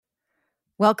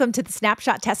Welcome to the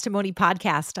Snapshot Testimony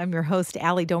Podcast. I'm your host,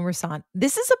 Allie Domersant.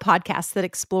 This is a podcast that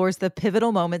explores the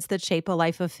pivotal moments that shape a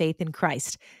life of faith in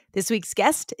Christ. This week's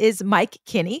guest is Mike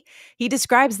Kinney. He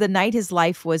describes the night his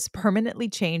life was permanently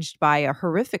changed by a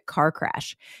horrific car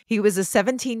crash. He was a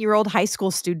 17-year-old high school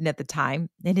student at the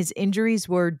time, and his injuries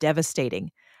were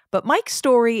devastating. But Mike's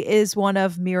story is one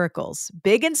of miracles,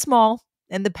 big and small,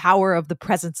 and the power of the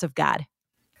presence of God.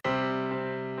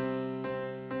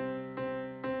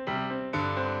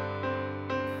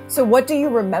 So what do you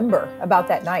remember about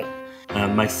that night?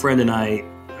 My friend and I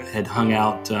had hung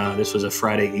out. This was a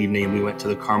Friday evening, and we went to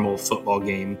the Carmel football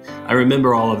game. I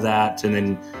remember all of that, and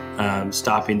then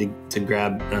stopping to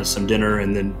grab some dinner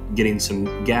and then getting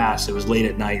some gas. It was late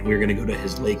at night, and we were going to go to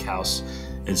his lake house.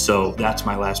 And so that's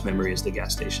my last memory, is the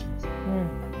gas station.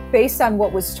 Based on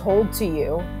what was told to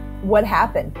you, what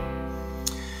happened?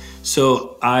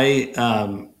 So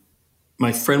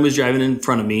my friend was driving in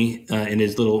front of me in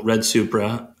his little red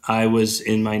Supra. I was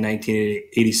in my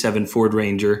 1987 Ford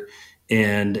Ranger,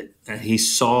 and he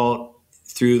saw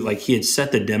through, like, he had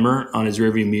set the dimmer on his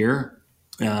rearview mirror,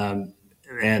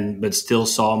 but still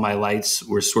saw my lights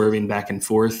were swerving back and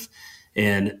forth,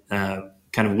 and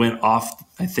kind of went off,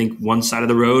 I think, one side of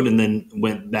the road, and then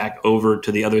went back over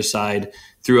to the other side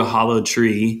through a hollow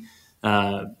tree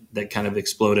that kind of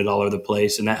exploded all over the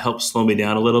place, and that helped slow me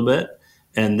down a little bit.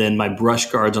 And then my brush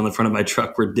guards on the front of my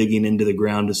truck were digging into the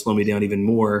ground to slow me down even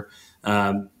more.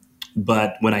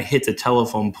 But when I hit the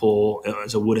telephone pole, it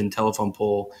was a wooden telephone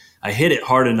pole, I hit it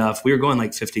hard enough. We were going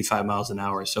like 55 miles an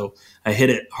hour. So I hit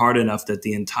it hard enough that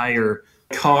the entire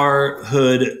car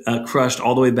hood crushed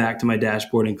all the way back to my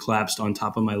dashboard and collapsed on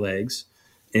top of my legs.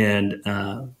 And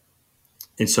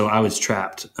so I was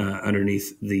trapped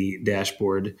underneath the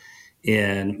dashboard.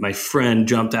 And my friend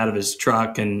jumped out of his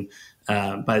truck, and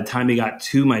by the time he got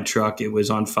to my truck, it was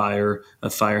on fire. A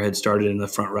fire had started in the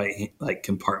front right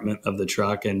compartment of the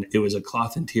truck, and it was a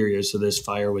cloth interior. So this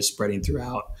fire was spreading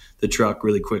throughout the truck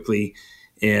really quickly.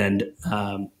 And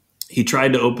he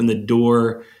tried to open the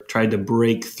door, tried to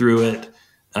break through it,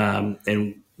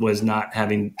 and was not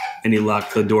having any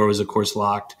luck. The door was, of course,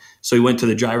 locked. So he went to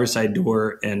the driver's side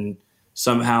door, and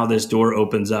somehow this door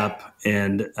opens up,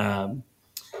 and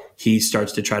he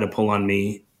starts to try to pull on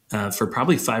me for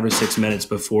probably 5 or 6 minutes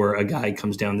before a guy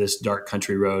comes down this dark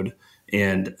country road,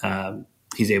 and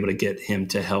he's able to get him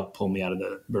to help pull me out of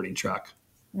the burning truck.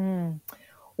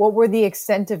 What were the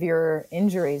extent of your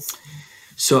injuries?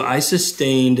 So I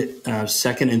sustained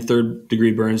second and third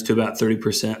degree burns to about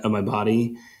 30% of my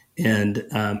body, and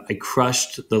I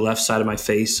crushed the left side of my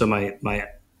face, so my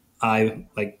eye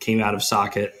came out of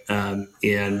socket,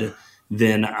 and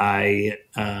then I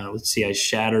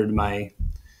shattered my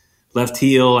left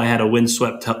heel. I had a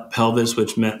windswept pelvis,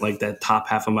 which meant that top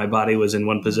half of my body was in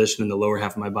one position and the lower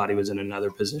half of my body was in another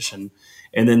position.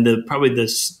 And then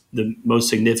the most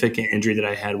significant injury that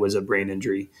I had was a brain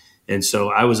injury. And so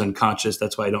I was unconscious.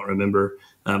 That's why I don't remember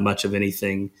much of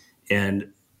anything.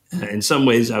 And in some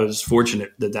ways I was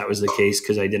fortunate that was the case,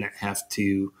 because I didn't have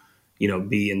to,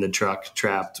 be in the truck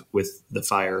trapped with the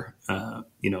fire,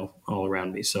 all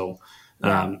around me. So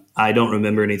I don't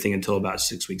remember anything until about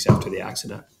 6 weeks after the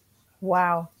accident.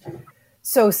 Wow.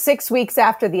 So 6 weeks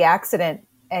after the accident,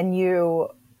 and you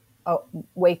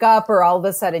wake up, or all of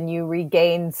a sudden you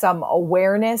regain some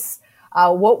awareness.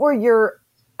 What were your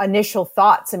initial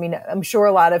thoughts? I mean, I'm sure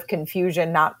a lot of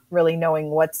confusion, not really knowing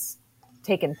what's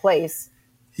taken place.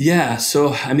 Yeah.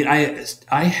 So, I mean,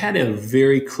 I had a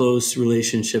very close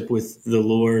relationship with the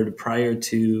Lord prior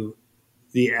to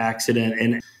the accident,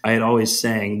 and I had always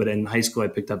sang, but in high school I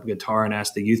picked up a guitar and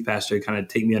asked the youth pastor to kind of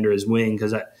take me under his wing,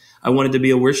 because I wanted to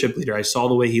be a worship leader. I saw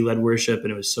the way he led worship,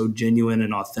 and it was so genuine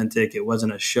and authentic. It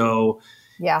wasn't a show.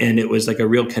 Yeah. And it was like a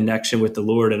real connection with the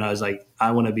Lord. And I was like,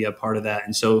 I want to be a part of that.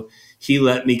 And so he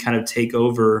let me kind of take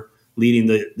over leading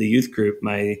the youth group,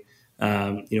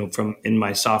 from in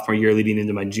my sophomore year leading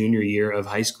into my junior year of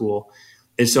high school.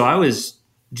 And so I was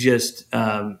just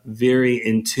very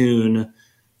in tune,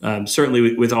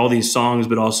 certainly with all these songs,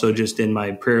 but also just in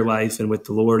my prayer life and with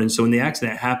the Lord. And so when the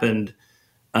accident happened,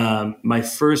 my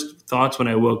first thoughts when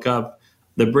I woke up,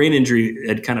 the brain injury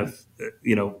had kind of,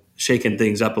 shaken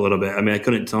things up a little bit. I mean, I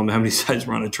couldn't tell him how many sides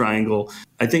were on a triangle.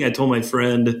 I think I told my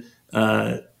friend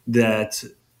that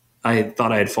I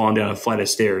thought I had fallen down a flight of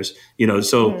stairs,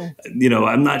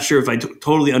 I'm not sure if I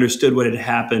totally understood what had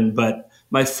happened, but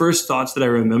my first thoughts that I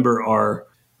remember are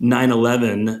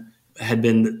 9/11 had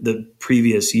been the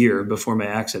previous year before my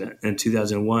accident in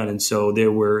 2001. And so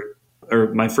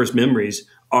my first memories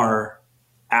are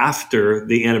after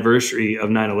the anniversary of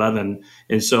 9/11.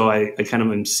 And so I kind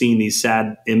of am seeing these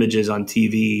sad images on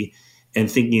TV, and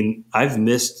thinking I've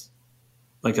missed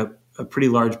like a pretty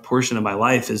large portion of my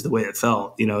life is the way it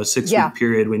felt. You know, a 6-week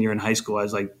period when you're in high school, I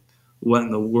was like, what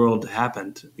in the world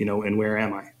happened? You know, and where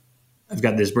am I? I've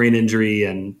got this brain injury,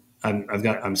 and I've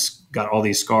got all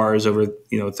these scars over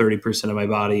 30% of my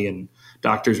body, and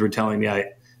doctors were telling me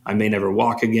I may never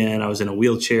walk again. I was in a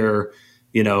wheelchair,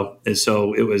 and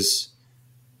so it was,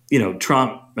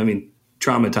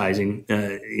 traumatizing,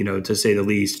 to say the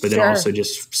least. But then also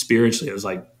just spiritually, it was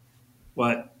like,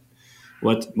 what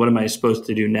am I supposed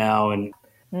to do now? And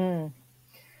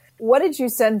what did you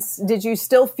sense? Did you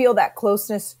still feel that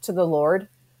closeness to the Lord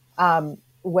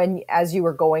as you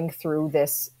were going through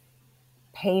this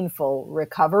painful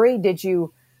recovery? Did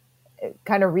you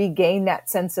kind of regain that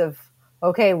sense of,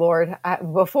 okay, Lord,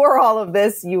 before all of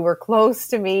this, you were close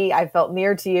to me. I felt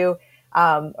near to you.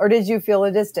 Or did you feel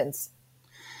a distance?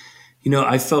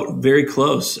 I felt very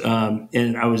close.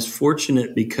 And I was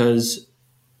fortunate because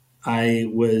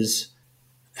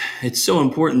it's so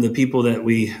important, the people that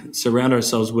we surround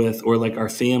ourselves with, or like our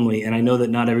family. And I know that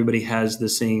not everybody has the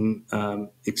same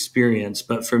experience,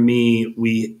 but for me,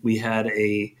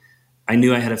 I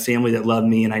knew I had a family that loved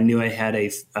me, and I knew I had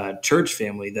a church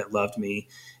family that loved me.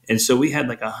 And so we had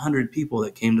like 100 people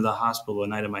that came to the hospital the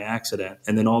night of my accident.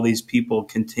 And then all these people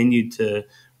continued to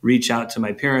reach out to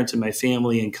my parents and my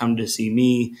family and come to see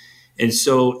me. And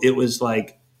so it was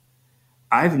like,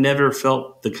 I've never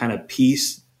felt the kind of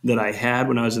peace that I had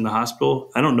when I was in the hospital.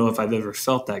 I don't know if I've ever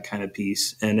felt that kind of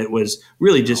peace. And it was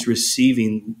really just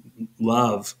receiving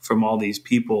love from all these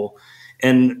people.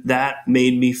 And that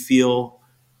made me feel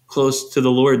close to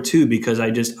the Lord too, because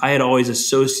I had always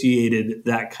associated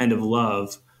that kind of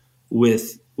love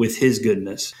with his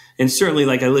goodness. And certainly,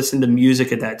 like, I listened to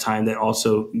music at that time that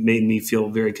also made me feel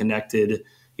very connected.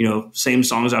 Same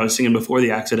songs I was singing before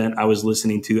the accident, I was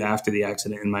listening to after the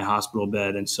accident in my hospital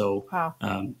bed. And so,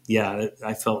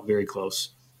 I felt very close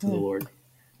to the Lord.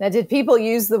 Now, did people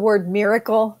use the word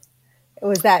miracle?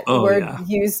 Was that word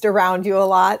used around you a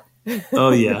lot?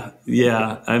 Oh, yeah.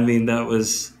 Yeah. I mean, that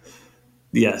was,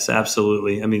 yes,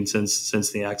 absolutely. I mean,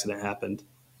 since the accident happened.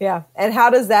 Yeah. And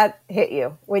how does that hit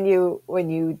you when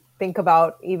you think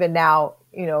about, even now,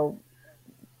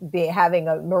 having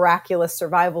a miraculous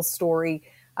survival story?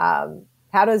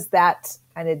 How does that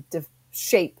kind of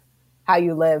shape how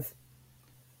you live?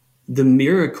 The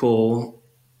miracle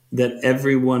that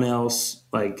everyone else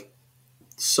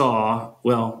saw,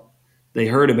 they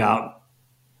heard about.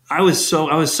 I was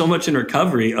so much in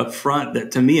recovery up front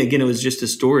that to me, again, it was just a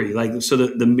story. So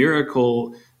the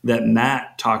miracle that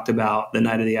Matt talked about the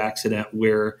night of the accident,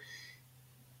 where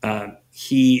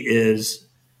he is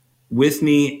with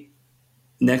me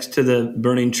next to the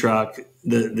burning truck,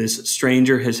 this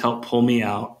stranger has helped pull me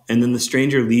out. And then the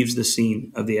stranger leaves the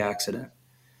scene of the accident.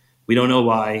 We don't know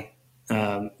why,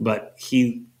 but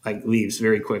he leaves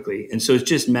very quickly. And so it's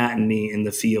just Matt and me in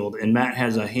the field. And Matt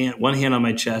has one hand on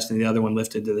my chest and the other one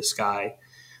lifted to the sky.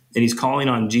 And he's calling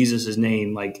on Jesus'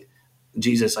 name,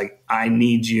 Jesus, I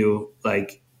need you.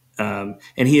 And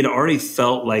he had already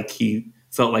felt like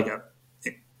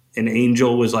an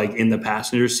angel was in the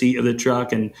passenger seat of the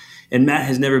truck. And Matt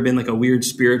has never been a weird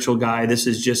spiritual guy. This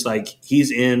is just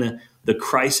he's in the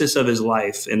crisis of his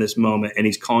life in this moment, and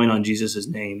he's calling on Jesus'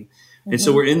 name. Mm-hmm. And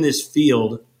so we're in this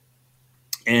field,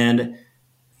 and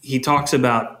he talks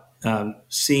about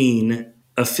seeing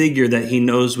a figure that he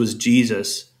knows was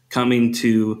Jesus coming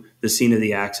to the scene of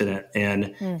the accident.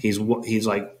 And he's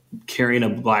carrying a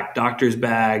black doctor's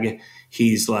bag.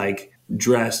 He's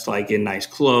dressed in nice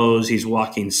clothes. He's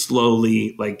walking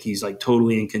slowly, he's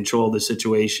totally in control of the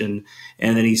situation.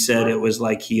 And then he said it was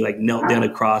he knelt down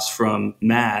across from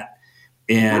Matt,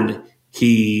 and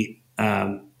he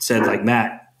said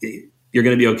Matt, you're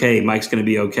going to be okay. Mike's going to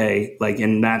be okay.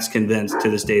 And Matt's convinced to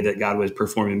this day that God was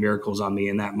performing miracles on me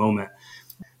in that moment.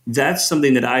 That's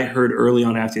something that I heard early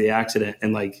on after the accident.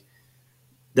 And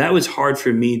that was hard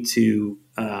for me to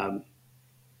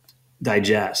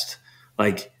digest.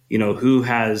 Who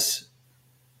has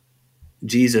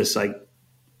Jesus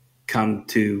come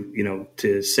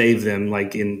to save them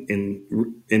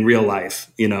in real life?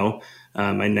 I know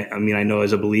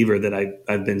as a believer that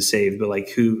I've been saved, but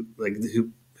who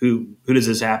does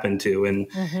this happen to? And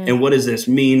and what does this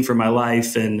mean for my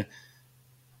life? And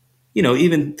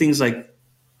even things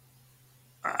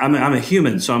I'm a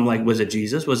human, so I'm was it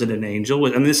Jesus? Was it an angel?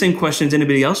 The same questions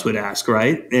anybody else would ask,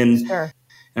 right? And sure.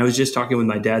 And I was just talking with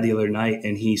my dad the other night,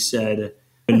 and he said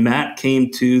when Matt came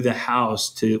to the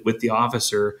house with the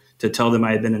officer to tell them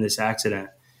I had been in this accident,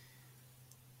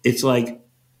 it's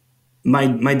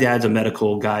my dad's a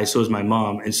medical guy, so is my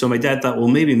mom. And so my dad thought, well,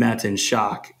 maybe Matt's in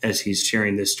shock as he's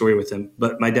sharing this story with him.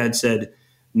 But my dad said,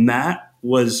 Matt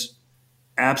was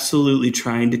absolutely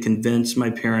trying to convince my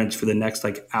parents for the next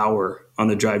hour on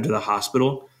the drive to the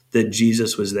hospital that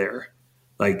Jesus was there.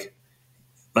 Like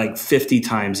 50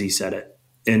 times he said it.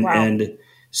 And, Wow. and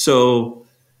so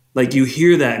you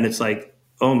hear that and it's like,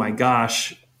 oh my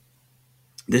gosh,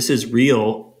 this is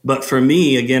real. But for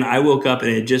me, again, I woke up and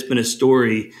it had just been a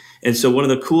story. And so one of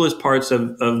the coolest parts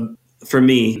for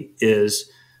me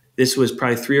is this was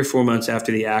probably 3 or 4 months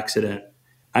after the accident.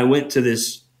 I went to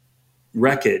this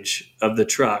wreckage of the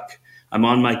truck. I'm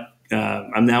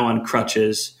now on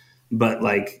crutches, but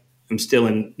I'm still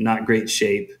in not great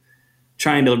shape,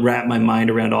 trying to wrap my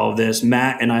mind around all of this.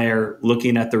 Matt and I are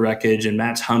looking at the wreckage, and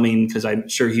Matt's humming because I'm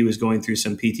sure he was going through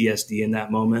some PTSD in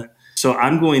that moment. So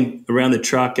I'm going around the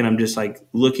truck and I'm just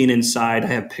looking inside. I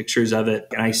have pictures of it.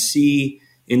 And I see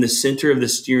in the center of the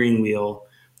steering wheel,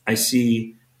 I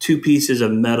see 2 pieces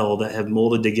of metal that have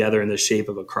molded together in the shape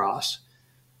of a cross.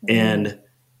 Mm-hmm. And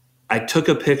I took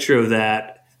a picture of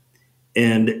that.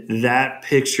 And that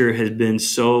picture has been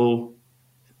so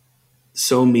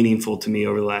meaningful to me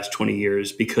over the last 20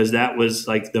 years, because that was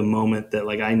the moment that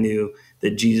I knew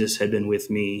that Jesus had been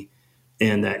with me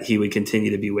and that he would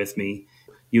continue to be with me.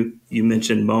 You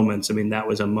mentioned moments. I mean, that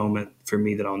was a moment for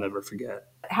me that I'll never forget.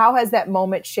 How has that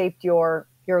moment shaped your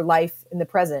life in the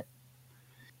present?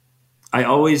 I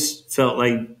always felt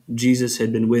like Jesus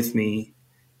had been with me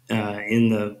in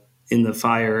the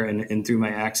fire and through my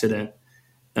accident.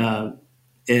 But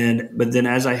then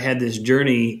as I had this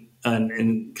journey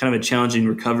and kind of a challenging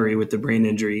recovery with the brain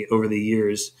injury over the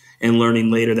years, and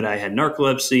learning later that I had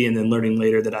narcolepsy, and then learning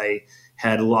later that I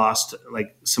had lost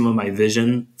some of my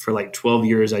vision for 12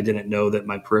 years. I didn't know that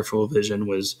my peripheral vision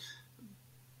was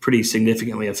pretty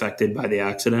significantly affected by the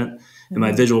accident. Mm-hmm. And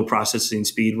my visual processing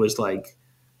speed was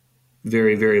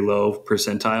very, very low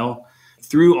percentile.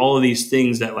 Through all of these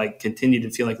things that continued to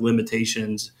feel like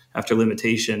limitations after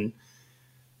limitation,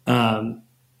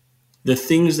 the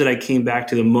things that I came back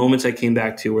to, the moments I came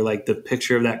back to, were the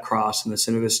picture of that cross in the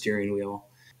center of the steering wheel.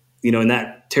 In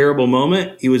that terrible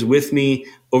moment, he was with me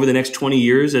over the next 20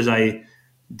 years as I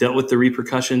dealt with the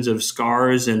repercussions of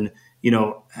scars, and,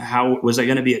 how was I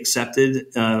going to be accepted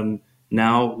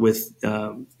now with,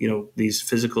 these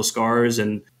physical scars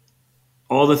and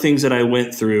all the things that I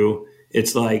went through.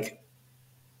 It's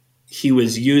he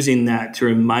was using that to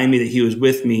remind me that he was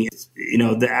with me.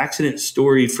 The accident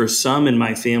story for some in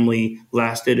my family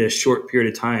lasted a short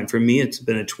period of time. For me, it's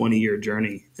been a 20-year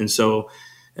journey. And so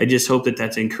I just hope that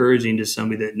that's encouraging to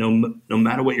somebody, that no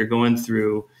matter what you're going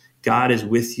through, God is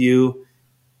with you,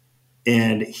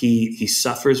 and he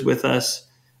suffers with us.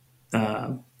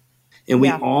 And we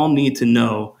all need to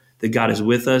know that God is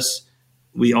with us.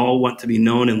 We all want to be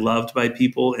known and loved by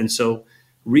people. And so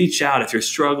reach out. If you're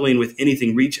struggling with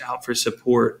anything, reach out for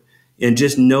support, and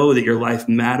just know that your life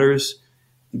matters.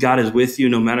 God is with you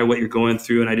no matter what you're going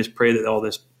through. And I just pray that all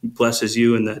this blesses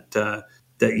you, and that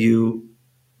you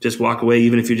just walk away,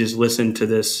 even if you just listen to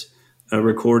this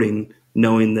recording,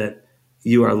 knowing that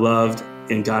you are loved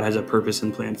and God has a purpose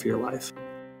and plan for your life.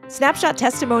 Snapshot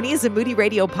Testimony is a Moody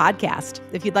Radio podcast.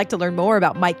 If you'd like to learn more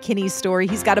about Mike Kinney's story,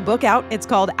 he's got a book out. It's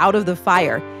called Out of the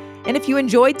Fire. And if you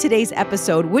enjoyed today's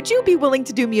episode, would you be willing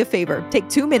to do me a favor? Take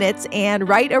 2 minutes and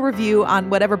write a review on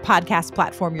whatever podcast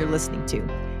platform you're listening to.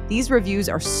 These reviews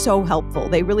are so helpful.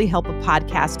 They really help a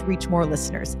podcast reach more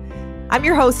listeners. I'm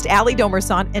your host, Allie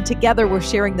Domerson, and together we're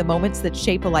sharing the moments that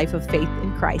shape a life of faith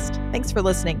in Christ. Thanks for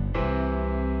listening.